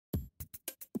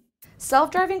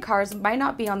Self-driving cars might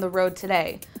not be on the road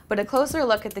today, but a closer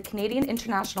look at the Canadian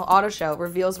International Auto Show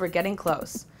reveals we're getting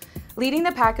close. Leading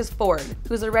the pack is Ford,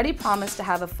 who's already promised to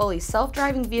have a fully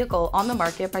self-driving vehicle on the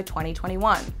market by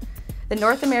 2021. The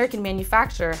North American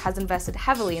manufacturer has invested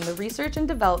heavily in the research and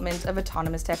development of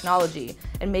autonomous technology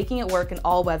and making it work in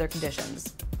all weather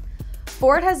conditions.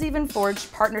 Ford has even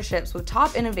forged partnerships with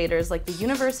top innovators like the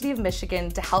University of Michigan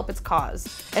to help its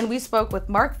cause, and we spoke with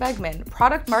Mark Vegman,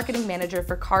 Product Marketing Manager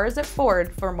for Cars at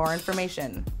Ford, for more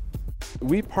information.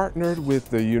 We partnered with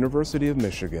the University of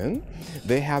Michigan.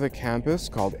 They have a campus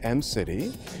called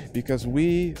M-City because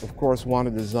we, of course, want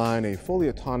to design a fully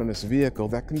autonomous vehicle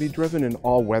that can be driven in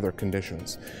all weather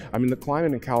conditions. I mean, the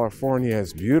climate in California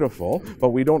is beautiful, but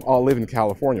we don't all live in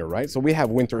California, right? So we have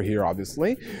winter here,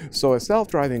 obviously. So a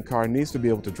self-driving car needs to be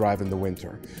able to drive in the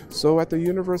winter. So at the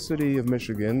University of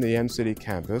Michigan, the M-City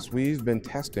campus, we've been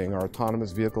testing our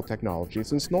autonomous vehicle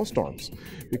technologies in snowstorms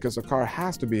because a car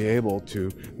has to be able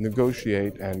to negotiate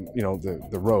and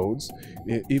the roads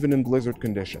even in blizzard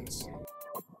conditions.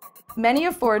 Many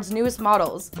of Ford's newest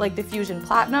models, like the Fusion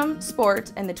Platinum,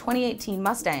 Sport, and the 2018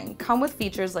 Mustang, come with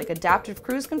features like adaptive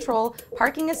cruise control,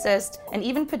 parking assist, and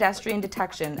even pedestrian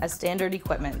detection as standard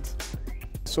equipment.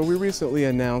 So we recently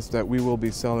announced that we will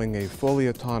be selling a fully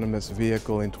autonomous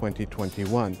vehicle in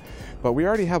 2021, but we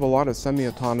already have a lot of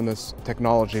semi-autonomous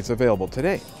technologies available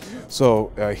today.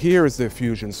 So here is the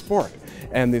Fusion Sport,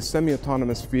 and the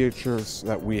semi-autonomous features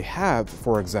that we have,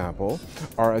 for example,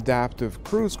 are adaptive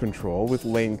cruise control with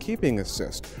lane keeping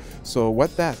assist. So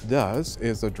what that does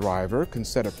is the driver can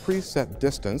set a preset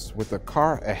distance with the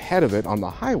car ahead of it on the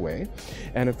highway,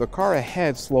 and if the car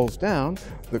ahead slows down,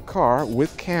 the car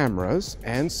with cameras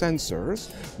and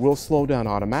sensors will slow down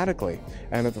automatically.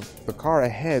 And if the car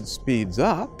ahead speeds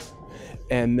up,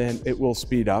 and then it will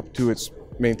speed up to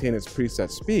maintain its preset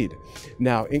speed.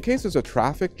 Now, in case there's a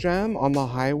traffic jam on the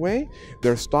highway,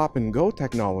 there's stop and go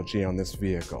technology on this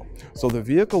vehicle. So the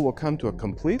vehicle will come to a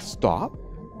complete stop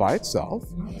by itself,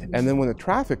 and then when the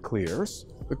traffic clears,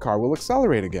 the car will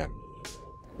accelerate again.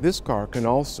 This car can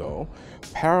also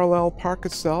parallel park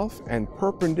itself and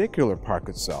perpendicular park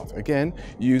itself. Again,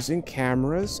 using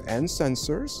cameras and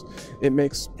sensors, it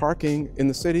makes parking in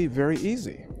the city very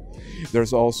easy.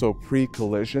 There's also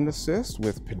pre-collision assist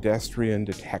with pedestrian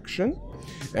detection.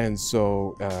 And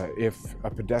so if a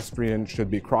pedestrian should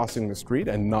be crossing the street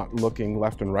and not looking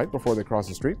left and right before they cross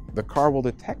the street, the car will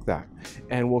detect that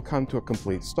and will come to a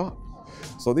complete stop.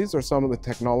 So these are some of the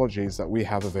technologies that we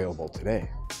have available today.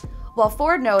 While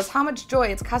Ford knows how much joy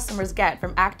its customers get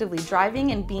from actively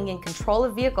driving and being in control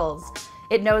of vehicles,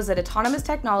 it knows that autonomous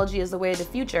technology is the way of the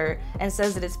future and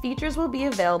says that its features will be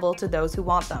available to those who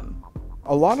want them.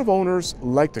 A lot of owners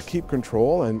like to keep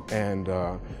control and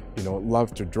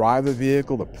love to drive the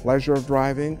vehicle, the pleasure of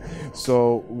driving.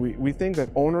 So we think that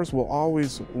owners will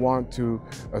always want to,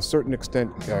 a certain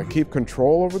extent, keep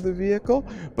control over the vehicle.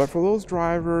 But for those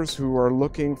drivers who are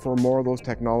looking for more of those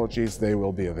technologies, they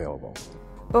will be available.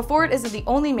 But Ford isn't the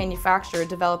only manufacturer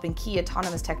developing key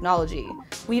autonomous technology.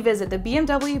 We visit the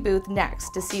BMW booth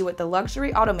next to see what the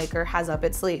luxury automaker has up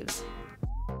its sleeves.